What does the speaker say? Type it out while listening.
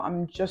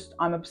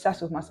I'm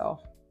obsessed with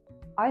myself.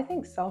 I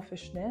think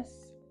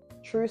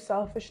true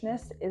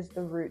selfishness is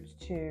the route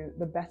to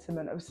the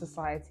betterment of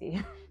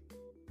society.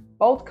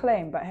 Bold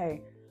claim, but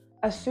hey,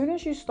 as soon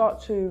as you start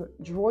to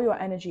draw your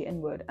energy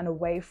inward and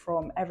away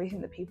from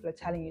everything that people are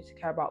telling you to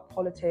care about,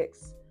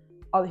 politics,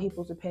 other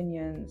people's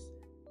opinions,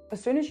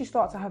 as soon as you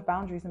start to have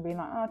boundaries and being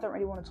like, oh, I don't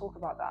really want to talk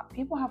about that,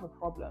 people have a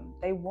problem.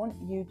 They want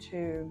you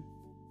to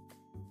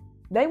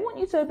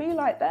be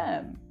like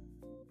them.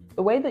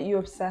 The way that you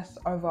obsess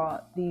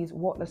over these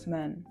whatless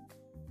men,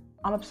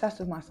 I'm obsessed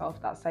with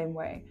myself that same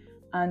way.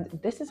 And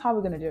this is how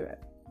we're going to do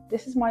it.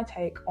 This is my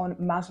take on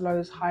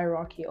Maslow's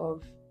hierarchy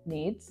of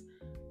needs.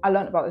 I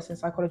learned about this in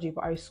psychology,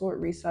 but I saw it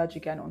researched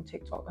again on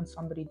TikTok, and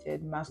somebody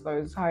did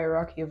Maslow's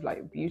hierarchy of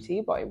like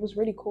beauty, but it was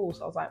really cool.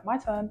 So I was like, my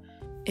turn.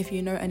 If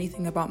you know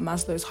anything about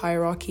Maslow's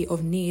hierarchy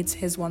of needs,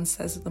 his one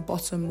says that the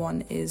bottom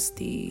one is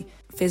the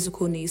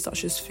physical needs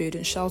such as food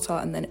and shelter,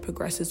 and then it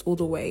progresses all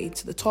the way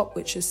to the top,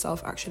 which is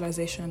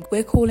self-actualization.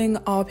 We're calling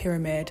our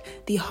pyramid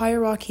the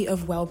hierarchy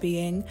of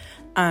well-being,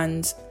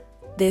 and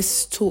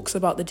this talks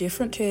about the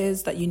different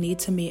tiers that you need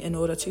to meet in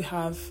order to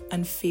have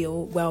and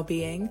feel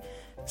well-being,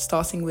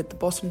 starting with the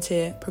bottom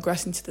tier,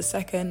 progressing to the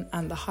second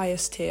and the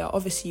highest tier.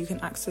 Obviously, you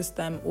can access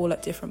them all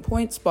at different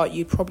points, but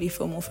you'd probably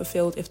feel more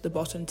fulfilled if the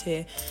bottom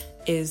tier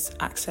is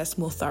accessed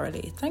more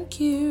thoroughly. Thank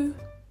you.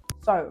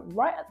 So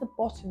right at the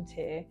bottom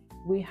tier,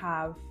 we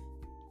have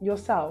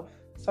yourself.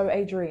 So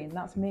Adrienne,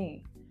 that's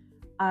me.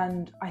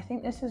 And I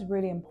think this is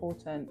really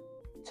important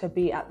to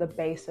be at the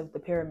base of the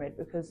pyramid,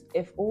 because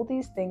if all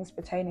these things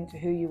pertaining to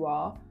who you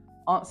are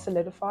aren't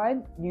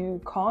solidified,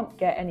 you can't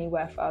get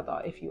anywhere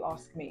further, if you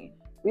ask me.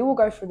 We will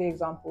go through the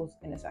examples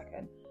in a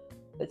second.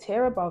 The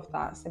tier above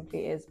that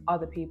simply is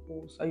other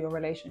people, so your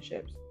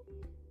relationships.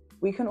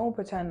 We can all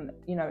pretend,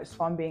 it's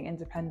fun being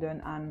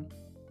independent and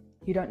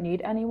you don't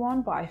need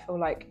anyone, but I feel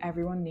like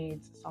everyone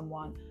needs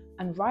someone.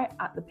 And right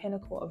at the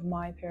pinnacle of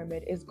my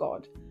pyramid is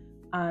God.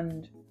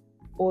 And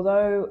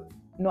although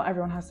not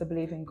everyone has to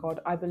believe in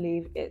God, I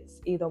believe it's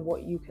either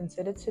what you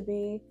consider to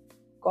be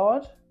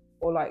God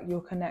or like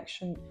your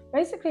connection.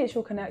 Basically, it's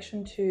your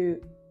connection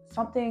to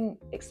something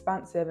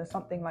expansive and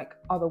something like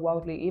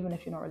otherworldly, even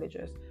if you're not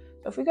religious.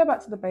 So if we go back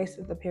to the base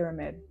of the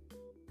pyramid,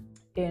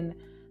 in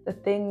the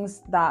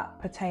things that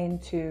pertain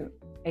to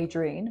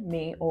Adrienne,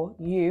 me, or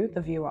you,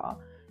 the viewer,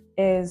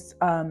 is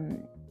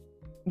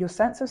your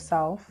sense of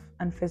self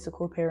and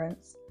physical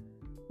appearance,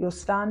 your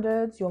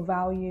standards, your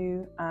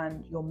value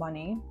and your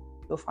money,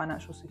 your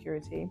financial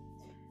security,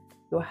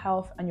 your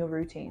health and your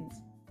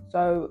routines.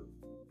 So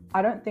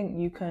I don't think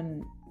you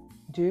can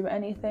do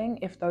anything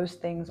if those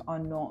things are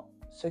not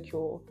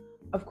secure.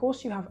 Of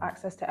course, you have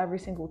access to every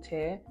single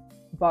tier,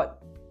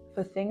 but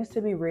for things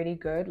to be really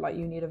good, like,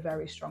 you need a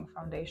very strong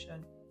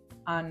foundation.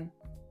 And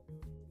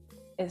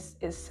it's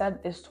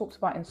talked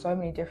about in so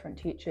many different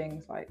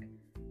teachings, like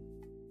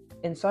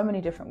in so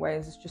many different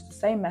ways. It's just the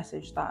same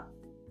message that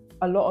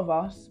a lot of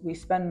us, we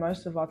spend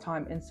most of our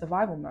time in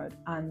survival mode,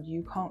 and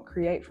you can't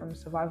create from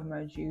survival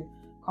mode. You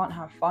can't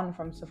have fun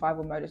from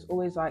survival mode. It's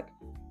always like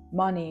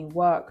money,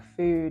 work,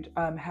 food,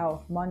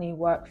 health, money,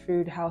 work,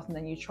 food, health, and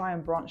then you try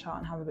and branch out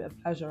and have a bit of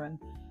pleasure, and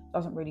it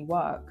doesn't really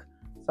work.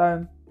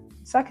 So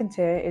second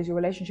tier is your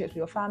relationships with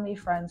your family,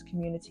 friends,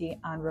 community,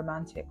 and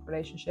romantic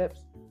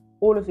relationships.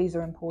 All of these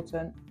are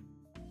important.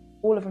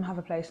 All of them have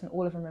a place and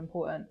all of them are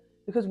important,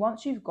 because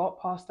once you've got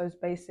past those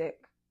basic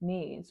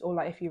needs, or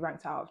like if you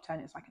ranked out of 10,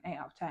 it's like an 8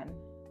 out of 10,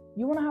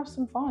 you want to have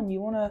some fun,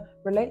 you want to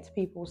relate to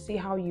people, see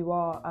how you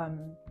are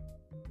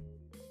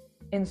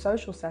in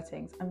social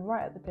settings. And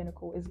right at the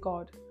pinnacle is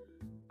God,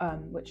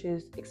 which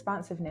is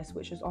expansiveness,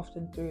 which is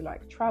often through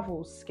like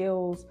travel,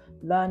 skills,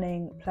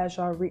 learning,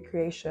 pleasure,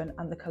 recreation,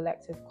 and the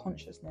collective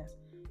consciousness.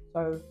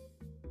 So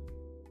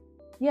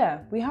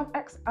yeah, we have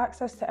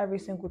access to every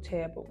single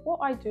tier, but what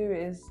I do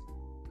is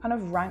kind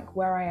of rank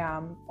where I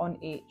am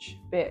on each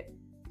bit.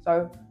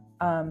 So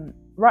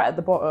right at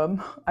the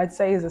bottom, I'd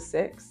say is a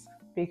 6,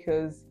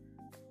 because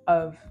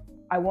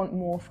I want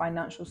more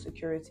financial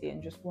security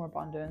and just more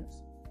abundance,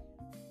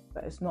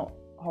 but it's not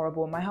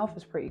horrible. My health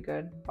is pretty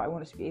good, but I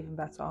want it to be even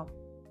better.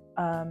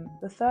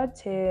 The third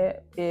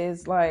tier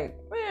is like,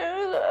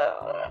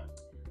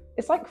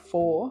 it's like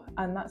 4,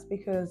 and that's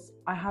because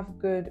I have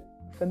good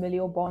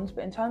familial bonds,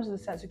 but in terms of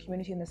the sense of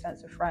community and the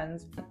sense of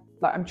friends,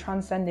 like I'm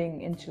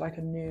transcending into like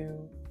a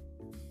new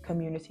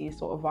community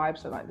sort of vibe,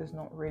 so like there's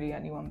not really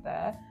anyone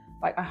there.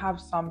 Like I have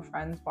some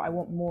friends, but I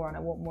want more, and I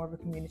want more of a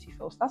community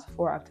feel, so that's a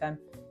 4 out of 10.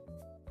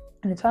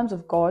 And in terms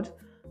of God,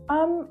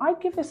 I'd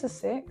give this a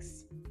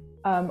 6.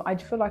 I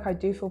feel like I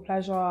do feel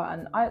pleasure,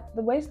 and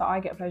the ways that I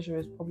get pleasure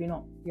is probably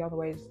not the other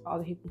ways that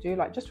other people do,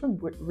 like just from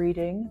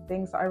reading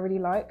things that I really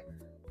like,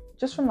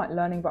 just from like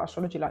learning about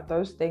astrology, like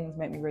those things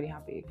make me really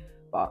happy.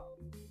 But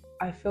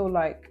I feel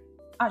like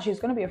actually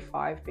it's going to be a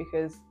 5,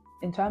 because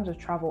in terms of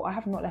travel, I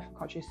have not left the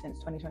country since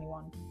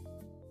 2021,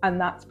 and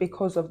that's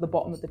because of the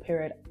bottom of the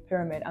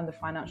pyramid and the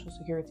financial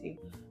security.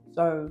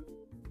 So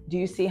do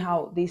you see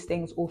how these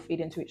things all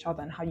feed into each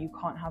other and how you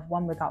can't have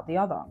one without the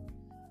other?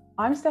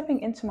 I'm stepping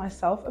into my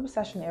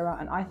self-obsession era,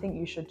 and I think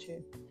you should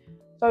too.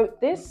 So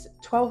this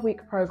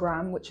 12-week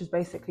program, which is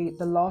basically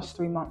the last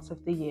 3 months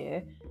of the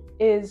year,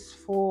 is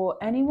for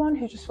anyone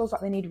who just feels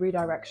like they need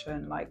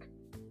redirection. Like,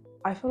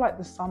 I feel like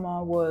my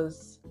summer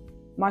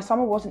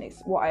wasn't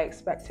what I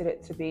expected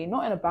it to be,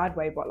 not in a bad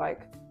way, but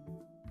like,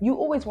 you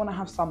always want to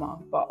have summer,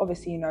 but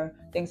obviously,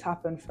 things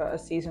happen for a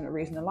season, a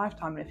reason, a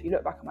lifetime. And if you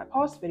look back at my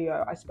past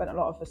video, I spent a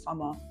lot of the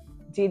summer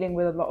dealing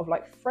with a lot of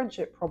like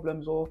friendship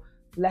problems or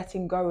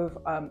letting go of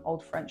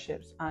old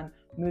friendships and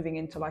moving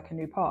into like a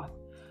new path,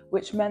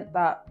 which meant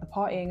that the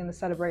partying and the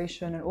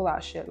celebration and all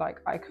that shit,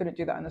 like I couldn't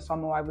do that in the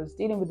summer. I was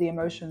dealing with the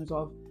emotions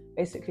of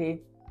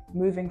basically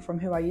moving from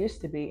who I used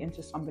to be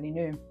into somebody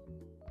new.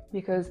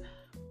 Because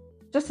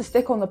just to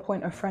stick on the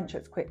point of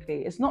friendships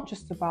quickly, it's not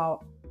just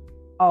about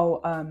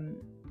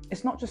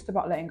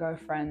letting go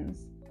of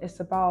friends. It's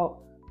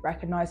about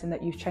recognizing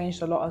that you've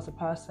changed a lot as a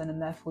person and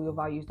therefore your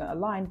values don't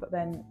align. But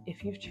then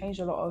if you've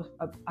changed a lot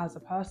as a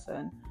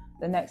person,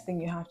 the next thing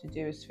you have to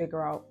do is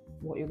figure out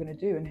what you're going to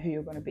do and who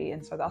you're going to be.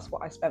 And so that's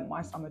what I spent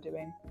my summer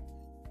doing.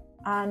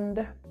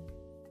 And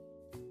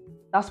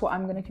that's what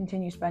I'm going to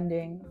continue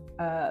spending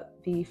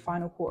the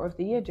final quarter of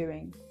the year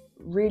doing,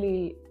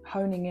 really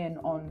honing in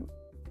on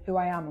who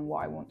I am and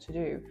what I want to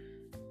do.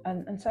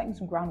 And setting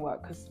some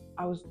groundwork, because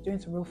I was doing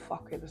some real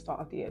fuckery at the start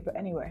of the year. But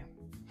anyway,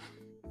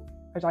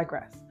 I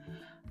digress.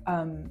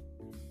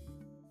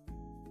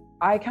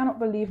 I cannot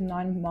believe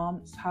 9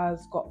 months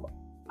has gone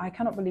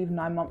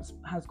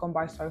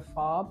by so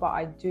far, but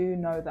I do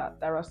know that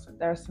there is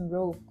some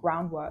real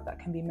groundwork that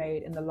can be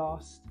made in the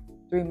last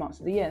 3 months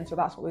of the year. And so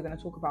that's what we're going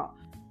to talk about.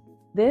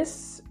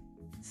 This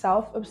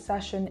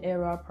self-obsession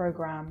era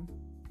program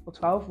for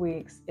 12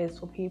 weeks is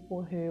for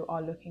people who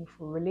are looking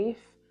for relief,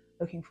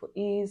 looking for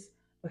ease,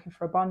 looking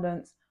for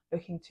abundance,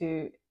 looking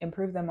to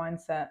improve their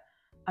mindset,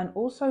 and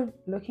also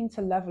looking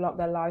to level up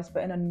their lives,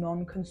 but in a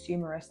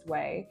non-consumerist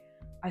way.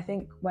 I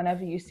think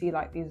whenever you see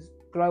like these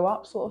glow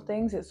up sort of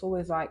things, it's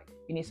always like,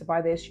 you need to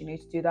buy this, you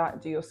need to do that,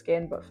 do your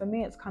skin. But for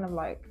me, it's kind of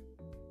like,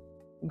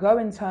 go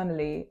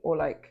internally, or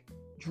like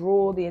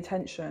draw the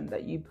attention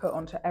that you put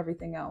onto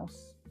everything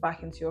else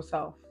back into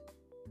yourself.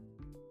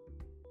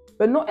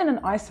 But not in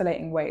an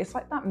isolating way. It's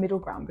like that middle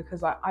ground,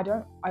 because I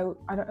don't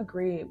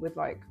agree with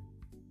like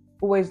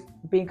always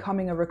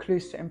becoming a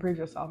recluse to improve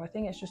yourself. I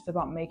think it's just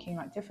about making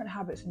like different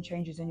habits and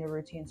changes in your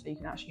routine so you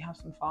can actually have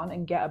some fun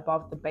and get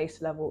above the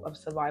base level of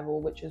survival,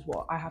 which is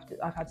what I've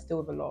had to deal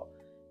with a lot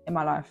in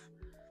my life.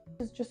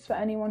 It's just for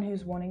anyone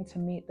who's wanting to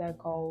meet their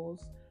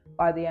goals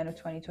by the end of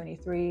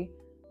 2023.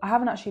 I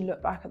haven't actually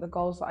looked back at the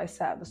goals that I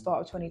set at the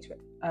start of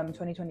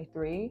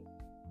 2023,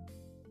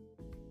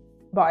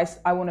 but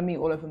I want to meet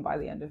all of them by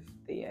the end of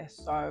the year.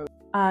 So,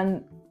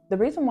 and the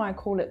reason why I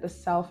call it the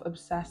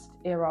self-obsessed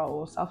era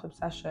or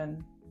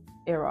self-obsession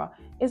era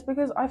is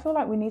because I feel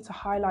like we need to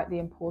highlight the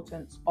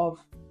importance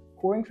of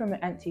pouring from an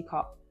empty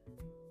cup.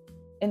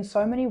 In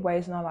so many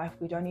ways in our life,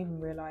 we don't even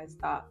realize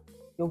that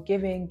you're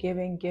giving,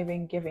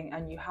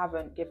 and you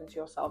haven't given to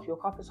yourself. Your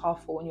cup is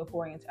half full and you're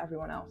pouring into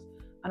everyone else.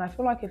 And I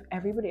feel like if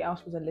everybody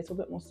else was a little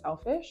bit more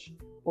selfish,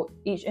 or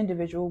each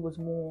individual was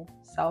more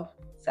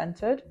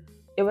self-centered,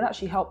 it would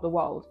actually help the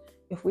world.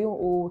 If we were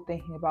all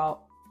thinking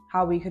about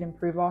how we could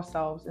improve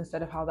ourselves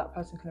instead of how that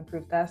person can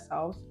improve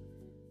themselves,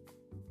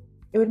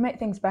 it would make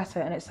things better.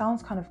 And it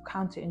sounds kind of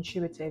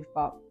counterintuitive,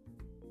 but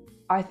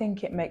I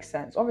think it makes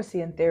sense. Obviously,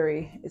 in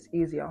theory, it's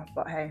easier,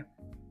 but hey.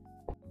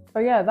 So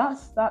yeah,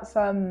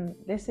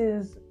 this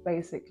is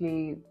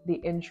basically the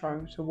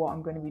intro to what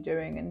I'm going to be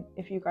doing. And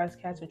if you guys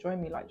care to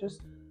join me, like,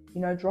 just,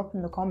 drop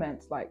in the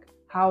comments, like,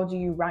 how do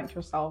you rank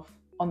yourself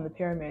on the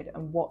pyramid,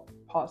 and what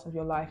parts of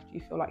your life do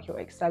you feel like you're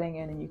excelling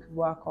in and you could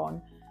work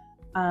on?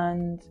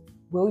 And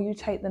will you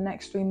take the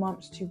next 3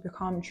 months to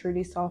become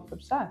truly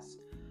self-obsessed?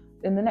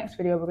 In the next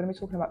video, we're going to be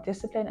talking about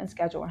discipline and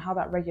schedule and how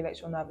that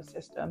regulates your nervous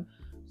system.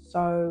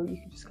 So you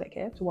can just click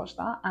here to watch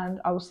that,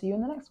 and I will see you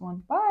in the next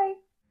one. Bye.